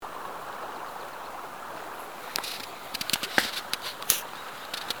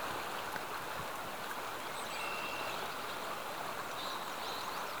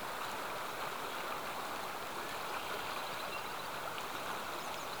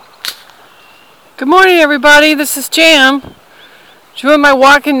Good morning, everybody. This is Jam. Doing my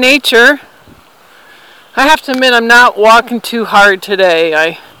walk in nature. I have to admit, I'm not walking too hard today.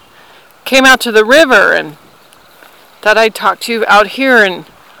 I came out to the river and thought I'd talk to you out here, and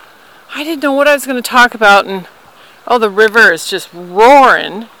I didn't know what I was going to talk about. And the river is just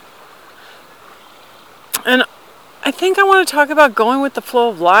roaring. And I think I want to talk about going with the flow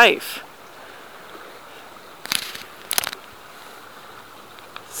of life.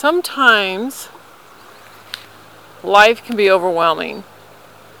 Sometimes life can be overwhelming.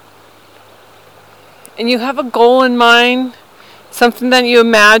 And you have a goal in mind, something that you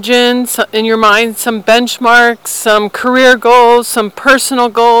imagine in your mind, some benchmarks, some career goals, some personal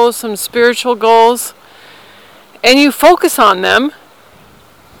goals, some spiritual goals, and you focus on them.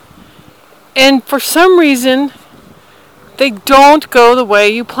 And for some reason, they don't go the way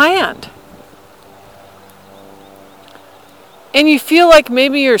you planned. And you feel like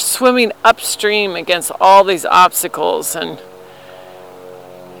maybe you're swimming upstream against all these obstacles, and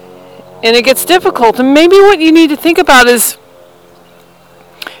it gets difficult. And maybe what you need to think about is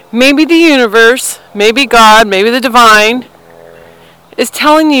maybe the universe, maybe God, maybe the divine is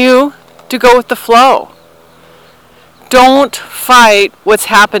telling you to go with the flow. Don't fight what's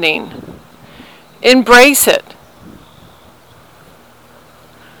happening. Embrace it.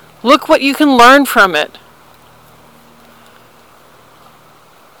 Look what you can learn from it.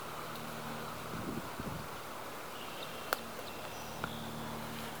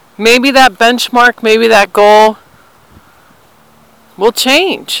 Maybe that benchmark, maybe that goal will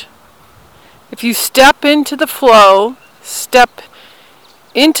change. If you step into the flow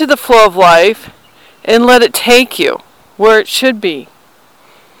of life and let it take you where it should be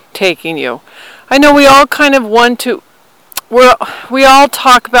taking you. I know we all kind of want to, we all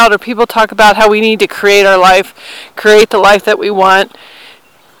talk about, or people talk about how we need to create our life, create the life that we want.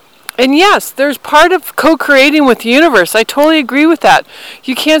 And yes, there's part of co-creating with the universe. I totally agree with that.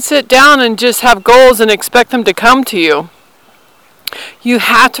 You can't sit down and just have goals and expect them to come to you. You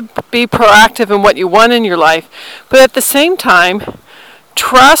have to be proactive in what you want in your life. But at the same time,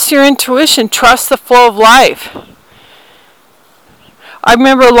 trust your intuition. Trust the flow of life. I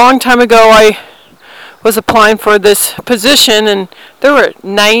remember a long time ago, I was applying for this position, and there were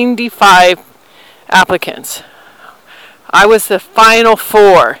 95 applicants. I was the final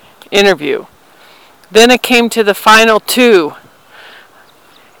 4 interview. Then it came to the final 2,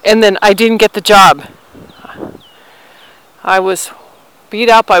 and then I didn't get the job. I was beat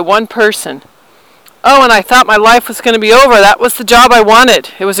out by one person. And I thought my life was going to be over. That was the job I wanted.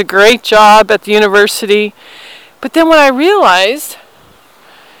 It was a great job at the university. But then when I realized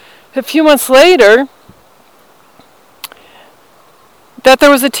a few months later that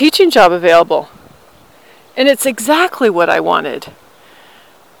there was a teaching job available, and it's exactly what I wanted.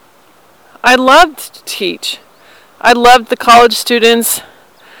 I loved to teach. I loved the college students.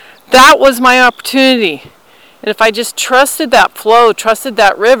 That was my opportunity. And if I just trusted that flow, trusted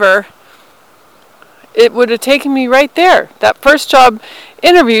that river, it would have taken me right there. That first job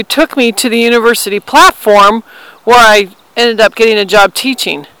interview took me to the university platform where I ended up getting a job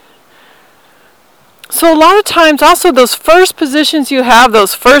teaching. So a lot of times also those first positions you have,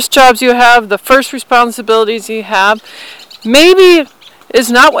 those first jobs you have, the first responsibilities you have, maybe is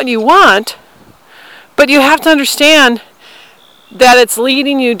not what you want, but you have to understand that it's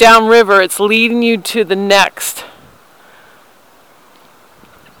leading you downriver, it's leading you to the next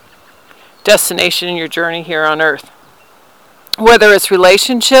destination in your journey here on earth. Whether it's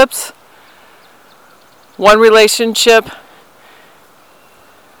relationships, one relationship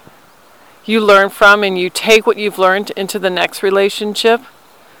you learn from and you take what you've learned into the next relationship.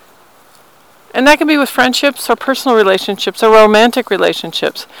 And that can be with friendships or personal relationships or romantic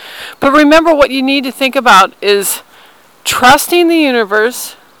relationships. But remember, what you need to think about is trusting the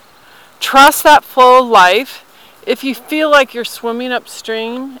universe, trust that flow of life. If you feel like you're swimming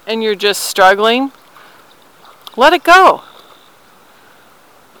upstream and you're just struggling, let it go.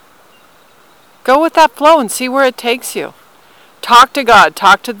 Go with that flow and see where it takes you. Talk to God,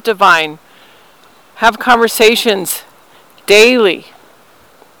 talk to the divine. Have conversations daily.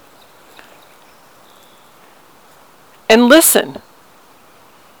 And listen.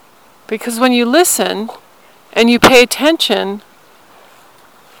 Because when you listen and you pay attention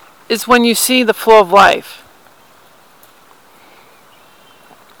is when you see the flow of life.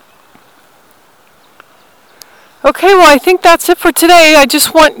 Okay, well, I think that's it for today. I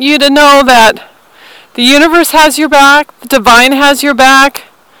just want you to know that the universe has your back, the divine has your back.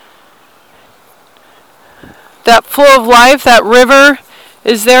 That flow of life, that river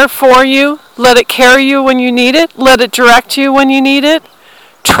is there for you. Let it carry you when you need it. Let it direct you when you need it.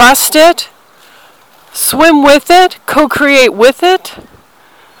 Trust it. swim with it, co-create with it.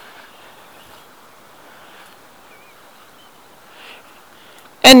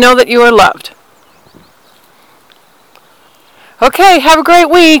 And know that you are loved. Okay, have a great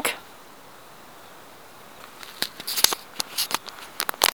week.